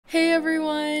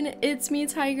It's me,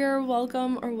 Tiger.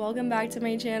 Welcome back to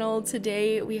my channel.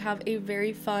 Today we have a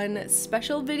very fun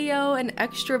special video, an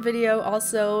extra video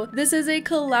also. This is a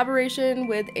collaboration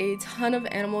with a ton of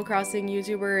Animal Crossing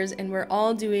YouTubers, and we're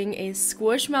all doing a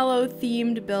squishmallow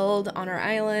themed build on our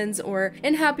islands or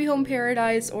in Happy Home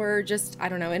Paradise or just, I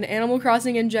don't know, in Animal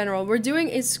Crossing in general. We're doing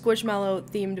a squishmallow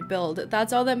themed build.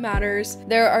 That's all that matters.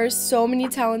 There are so many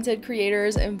talented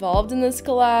creators involved in this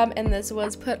collab, and this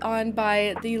was put on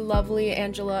by the lovely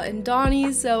Angela and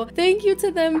Donnie, so thank you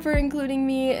to them for including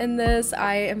me in this.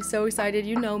 I am so excited.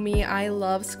 You know me, I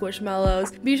love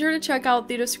squishmallows. Be sure to check out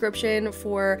the description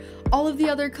for all of the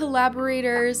other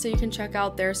collaborators so you can check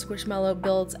out their squishmallow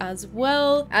builds as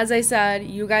well. As I said,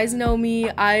 you guys know me,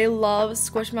 I love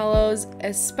squishmallows,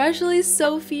 especially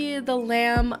Sophie the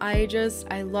lamb. I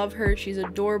love her. She's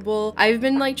adorable. I've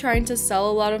been like trying to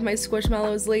sell a lot of my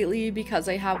squishmallows lately because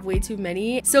I have way too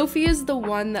many. Sophie is the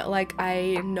one that like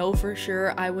I know for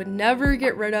sure I would never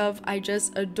get rid of. I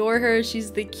just adore her.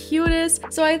 She's the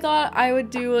cutest. So I thought I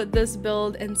would do this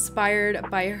build inspired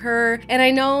by her. And I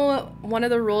know one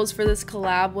of the rules for this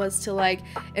collab was to like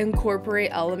incorporate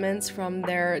elements from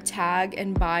their tag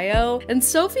and bio. And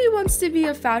Sophie wants to be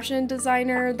a fashion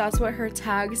designer. That's what her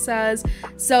tag says.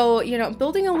 So, you know,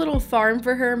 building a little farm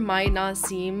for her might not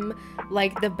seem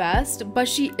like the best, but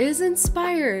she is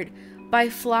inspired by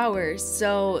flowers.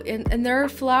 So and there are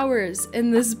flowers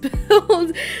in this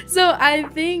build, so I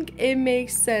think it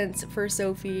makes sense for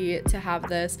Sophie to have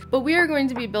this. But we are going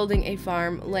to be building a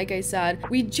farm. Like I said,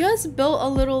 we just built a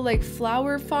little like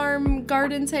flower farm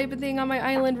garden type of thing on my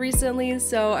island recently,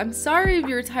 so I'm sorry if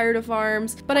you're tired of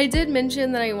farms, but I did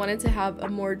mention that I wanted to have a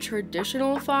more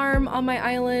traditional farm on my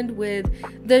island with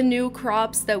the new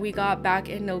crops that we got back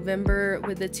in November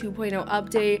with the 2.0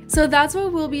 update. So that's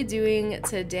what we'll be doing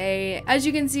today. As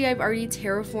you can see, I've already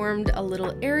terraformed a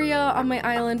little area on my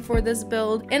island for this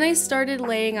build, and I started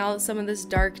laying out some of this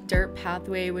dark dirt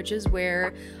pathway, which is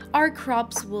where our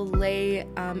crops will lay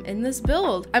in this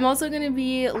build. I'm also going to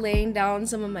be laying down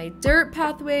some of my dirt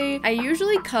pathway. I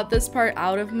usually cut this part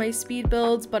out of my speed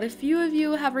builds, but a few of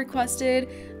you have requested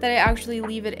that I actually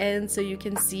leave it in so you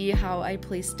can see how I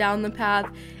place down the path.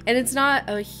 And it's not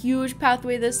a huge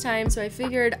pathway this time, so I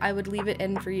figured I would leave it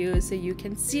in for you so you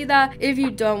can see that. If you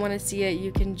don't want to see it,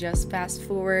 you can just fast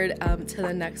forward to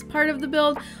the next part of the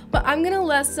build. But I'm gonna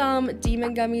let some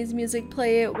Demon Gummies music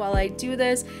play while I do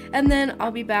this, and then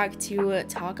I'll be back to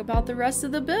talk about the rest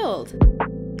of the build.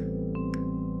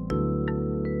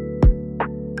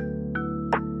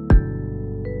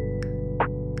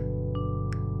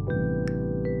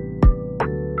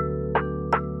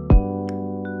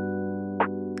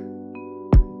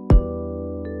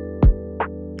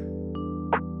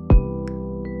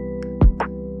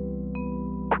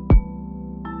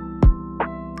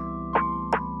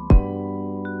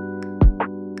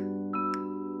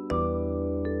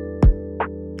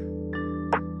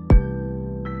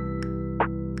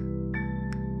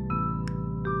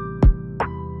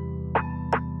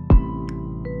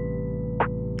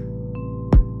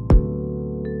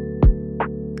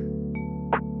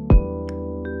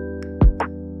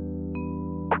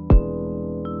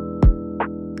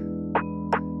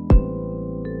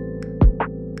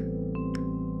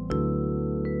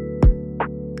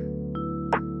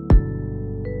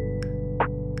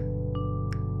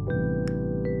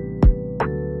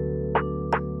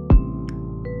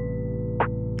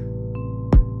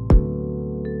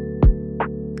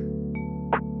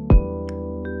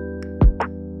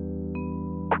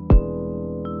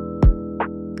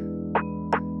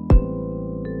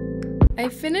 I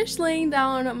finished laying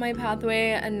down my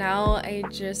pathway, and now I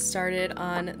just started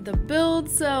on the build.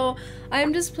 So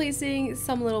I'm just placing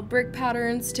some little brick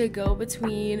patterns to go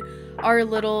between our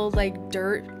little like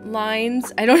dirt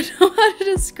lines. I don't know how to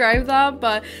describe that,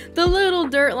 but the little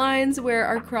dirt lines where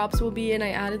our crops will be, and I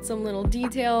added some little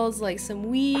details like some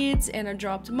weeds and a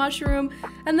dropped mushroom,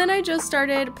 and then I just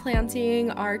started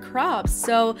planting our crops.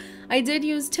 So I did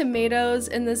use tomatoes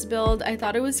in this build. I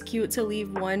thought it was cute to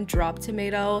leave one dropped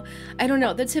tomato. I don't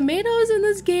know, the tomatoes in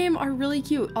this game are really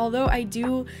cute, although I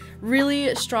do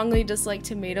really strongly dislike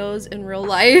tomatoes in real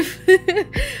life.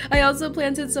 I also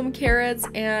planted some carrots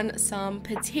and some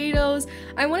potatoes.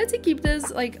 I wanted to keep this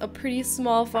like a pretty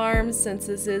small farm since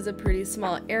this is a pretty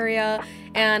small area,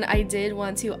 and I did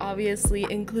want to obviously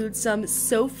include some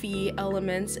Sophie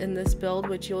elements in this build,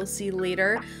 which you'll see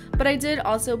later. But I did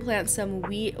also plant some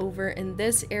wheat over in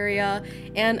this area,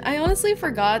 and I honestly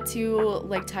forgot to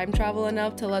like time travel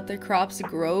enough to let the crops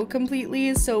grow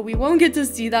completely, so we won't get to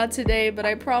see that today, but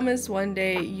I promise one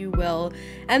day you will.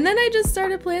 And then I just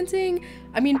started planting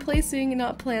I mean placing,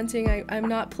 not planting. I'm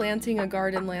not planting a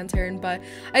garden lantern, but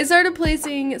I started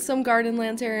placing some garden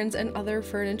lanterns and other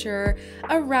furniture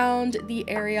around the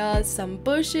area, some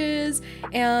bushes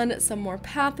and some more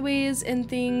pathways and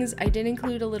things. I did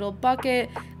include a little bucket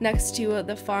next to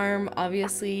the farm.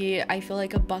 Obviously, I feel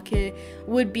like a bucket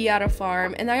would be at a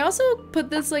farm. And I also put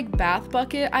this like bath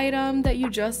bucket item that you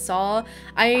just saw.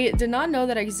 I did not know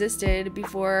that existed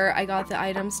before I got the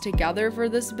items together for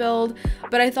this build,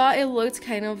 but I thought it looked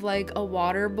kind of like a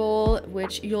water bowl,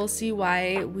 which you'll see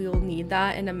why we'll need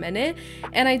that in a minute.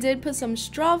 And I did put some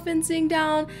straw fencing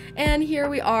down, and here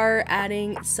we are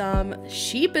adding some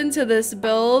sheep into this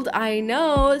build. I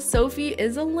know Sophie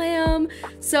is a lamb,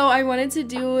 so I wanted to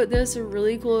do this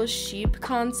really cool sheep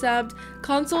concept.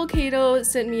 Console Kato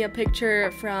sent me a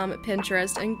picture from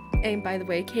Pinterest, and by the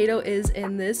way, Kato is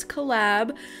in this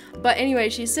collab. But anyway,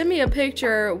 she sent me a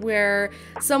picture where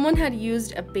someone had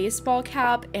used a baseball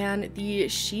cap and the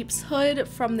sheep's hood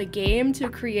from the game to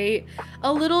create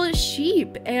a little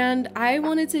sheep, and I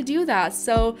wanted to do that.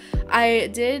 So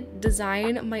I did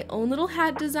design my own little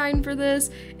hat design for this.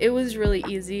 It was really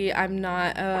easy. I'm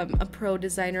not a pro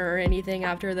designer or anything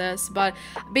after this, but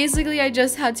basically I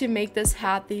just had to make this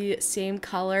hat the same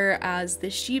color as the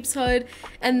sheep's hood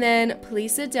and then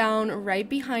place it down right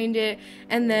behind it,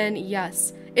 and then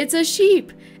yes, it's a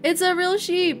sheep. It's a real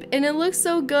sheep, and it looks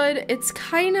so good. It's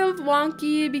kind of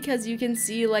wonky because you can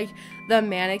see like the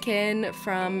mannequin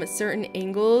from certain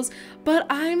angles, but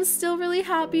I'm still really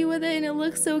happy with it and it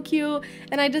looks so cute.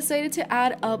 And I decided to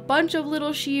add a bunch of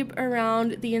little sheep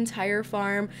around the entire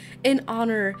farm in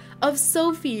honor of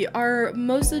Sophie, our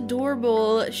most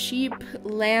adorable sheep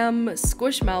lamb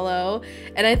squishmallow,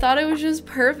 and I thought it was just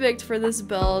perfect for this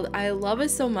build. I love it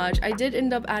so much. I did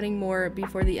end up adding more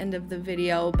before the end of the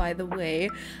video, by the way.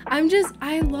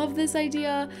 I love this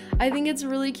idea. I think it's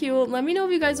really cute. Let me know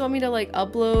if you guys want me to like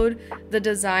upload the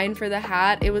design for the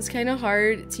hat. It was kind of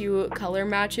hard to color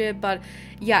match it, but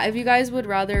yeah, if you guys would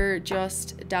rather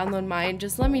just download mine,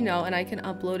 just let me know and I can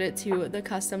upload it to the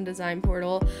custom design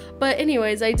portal. But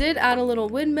anyways, I did add a little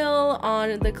windmill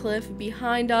on the cliff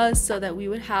behind us so that we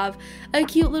would have a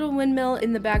cute little windmill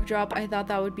in the backdrop. I thought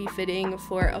that would be fitting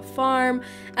for a farm.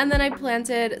 And then I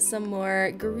planted some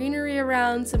more greenery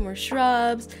around, some more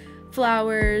shrubs,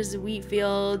 flowers, wheat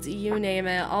fields, you name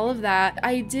it, all of that.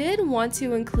 I did want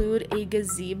to include a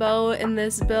gazebo in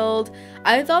this build.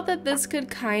 I thought that this could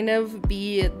kind of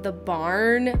be the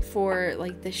barn for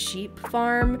like the sheep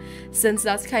farm, since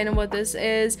that's kind of what this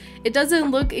is. It doesn't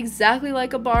look exactly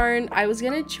like a barn. I was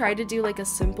gonna try to do like a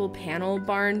simple panel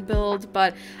barn build,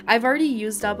 but I've already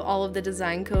used up all of the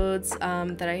design codes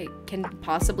that I can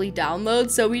possibly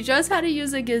download, so we just had to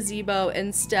use a gazebo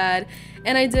instead.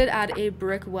 And I did add a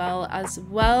brick well as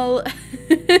well,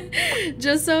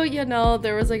 just so you know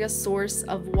there was like a source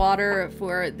of water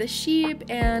for the sheep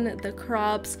and the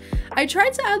crops. I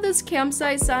tried to add this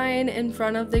campsite sign in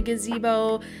front of the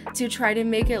gazebo to try to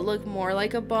make it look more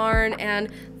like a barn, and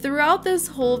throughout this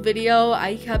whole video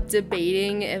I kept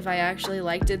debating if I actually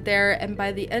liked it there, and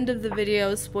by the end of the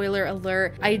video, spoiler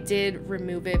alert, I did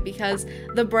remove it because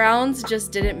the browns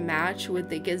just didn't match with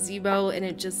the gazebo and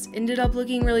it just ended up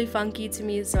looking really funky to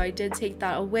me, so I did take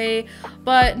that away.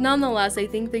 But nonetheless, I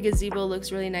think the gazebo looks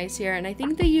really nice here, and I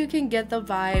think that you can get the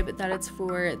vibe that it's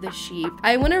for the sheep.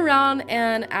 I went around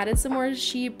and added some more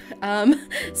sheep,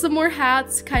 some more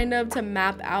hats kind of to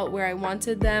map out where I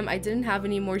wanted them. I didn't have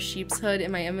any more sheep's hood in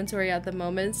my inventory at the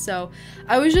moment, so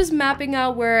I was just mapping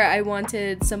out where I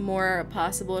wanted some more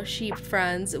possible sheep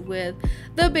friends with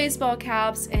the baseball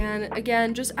caps, and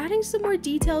again just adding some more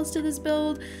details to this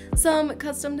build, some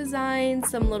custom designs,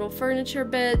 some little furniture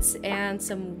bits, and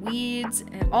some weeds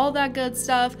and all that good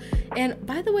stuff. And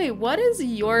by the way, what is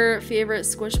your favorite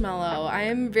squishmallow? I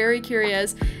am very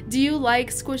curious. Do you like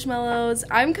squishmallows?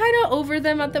 I'm kind of over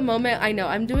them at the moment. I know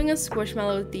I'm doing a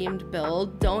squishmallow themed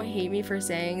build. Don't hate me for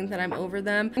saying that I'm over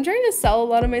them. I'm trying to sell a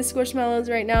lot of my squishmallows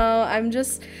right now. I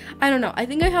don't know. I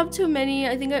think I have too many.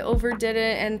 I think I overdid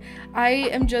it, and I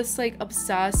am just like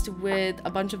obsessed with a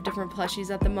bunch of different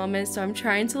plushies at the moment. So I'm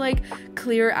trying to like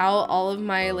clear out all of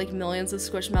my like millions of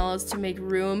squishmallows to make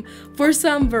room for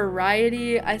some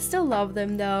variety. I still love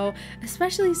them though,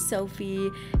 especially Sophie,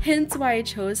 hence why I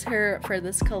chose her for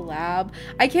this collab.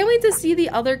 I can't wait to see the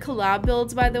other collab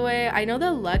builds, by the way. I know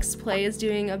that Lex Play is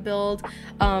doing a build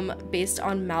based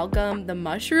on Malcolm the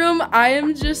mushroom. I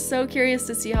am just so curious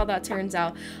to see how that turns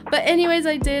out. But anyways,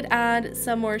 I did add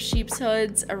some more sheep's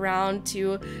hoods around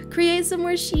to create some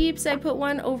more sheeps. I put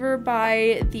one over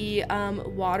by the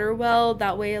water well,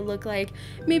 that way it looked like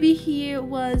maybe he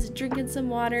was drinking some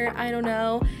water, I don't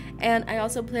know. And I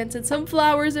also planted some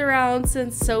flowers around.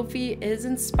 Since Sophie is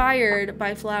inspired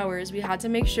by flowers, we had to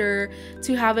make sure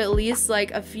to have at least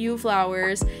like a few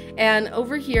flowers. And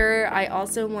over here I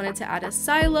also wanted to add a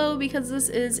silo because this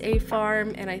is a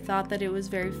farm and I thought that it was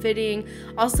very fitting.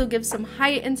 Also give some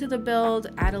height into the build,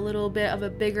 add a little bit of a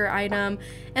bigger item,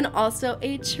 and also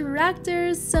a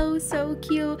tractor. So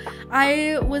cute.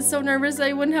 I was so nervous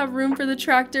I wouldn't have room for the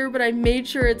tractor, but I made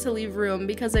sure to leave room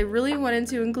because I really wanted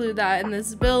to include that in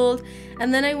this build.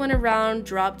 And then I went around,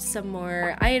 dropped some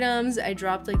more items. I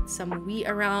dropped like some wheat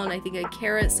around, I think a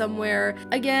carrot somewhere.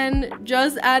 Again,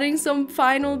 just adding some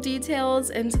final details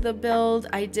into the build.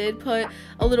 I did put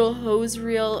a little hose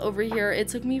reel over here. It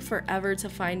took me forever to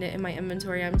find it in my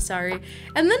inventory, I'm sorry.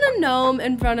 And then a gnome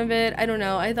in front of it. I don't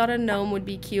know, I thought a gnome would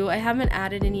be cute. I haven't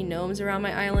added any gnomes around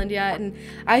my island yet, and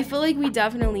I feel like we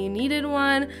definitely needed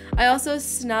one. I also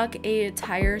snuck a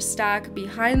tire stack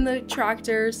behind the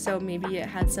tractor, so maybe it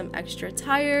had some extra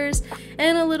tires,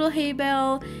 and a little hay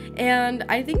bale. And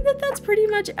I think that that's pretty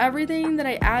much everything that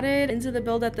I added into the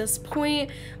build at this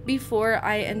point before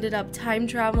I ended up time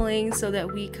traveling so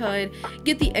that we could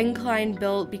get the incline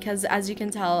built, because as you can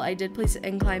tell I did place an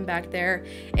incline back there.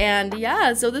 And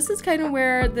yeah, so this is kind of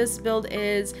where this build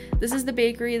is. This is the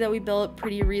bakery that we built,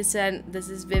 pretty recent. This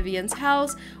is Vivian's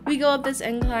house. We go up this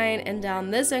incline and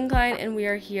down this incline and we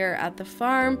are here at the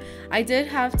farm. I did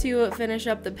have to finish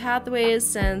up the pathways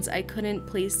since I couldn't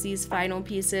place these final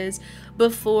pieces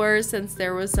before, since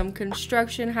there was some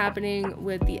construction happening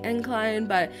with the incline,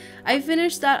 but I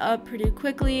finished that up pretty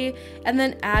quickly and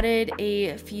then added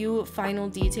a few final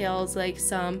details like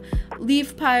some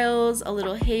leaf piles, a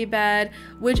little hay bed,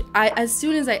 which as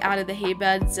soon as I added the hay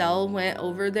bed, Zell went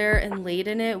over there and laid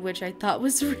in it, which I thought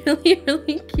was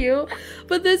really cute.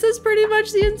 But this is pretty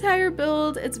much the entire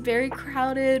build. It's very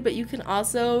crowded, but you can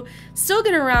also still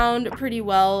get around pretty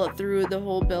well through the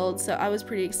whole build, so I was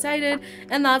pretty excited.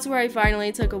 And that's where I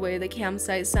finally took away the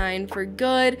campsite sign for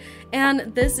good,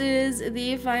 and this is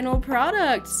the final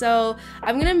product. So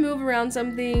I'm gonna move around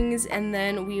some things and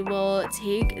then we will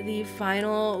take the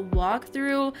final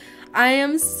walkthrough. I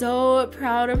am so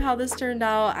proud of how this turned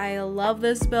out. I love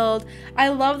this build. I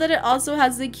love that it also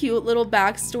has the cute little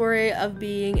backstory of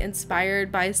being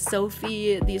inspired by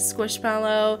Sophie the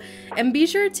squishmallow. And be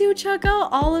sure to check out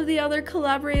all of the other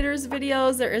collaborators'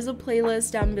 videos. There is a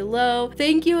playlist down below.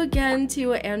 Thank you again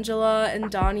to Angela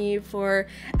and Donnie for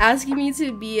asking me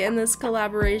to be in this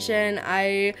collaboration.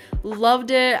 I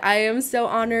loved it. I am so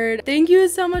honored. Thank you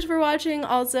so much for watching.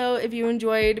 Also, if you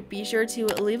enjoyed, be sure to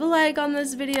leave a like on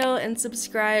this video and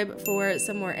subscribe for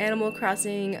some more Animal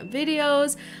Crossing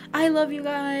videos. I love you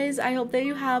guys. I hope that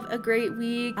you have a great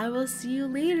week. I will see you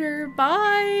later.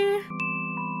 Bye!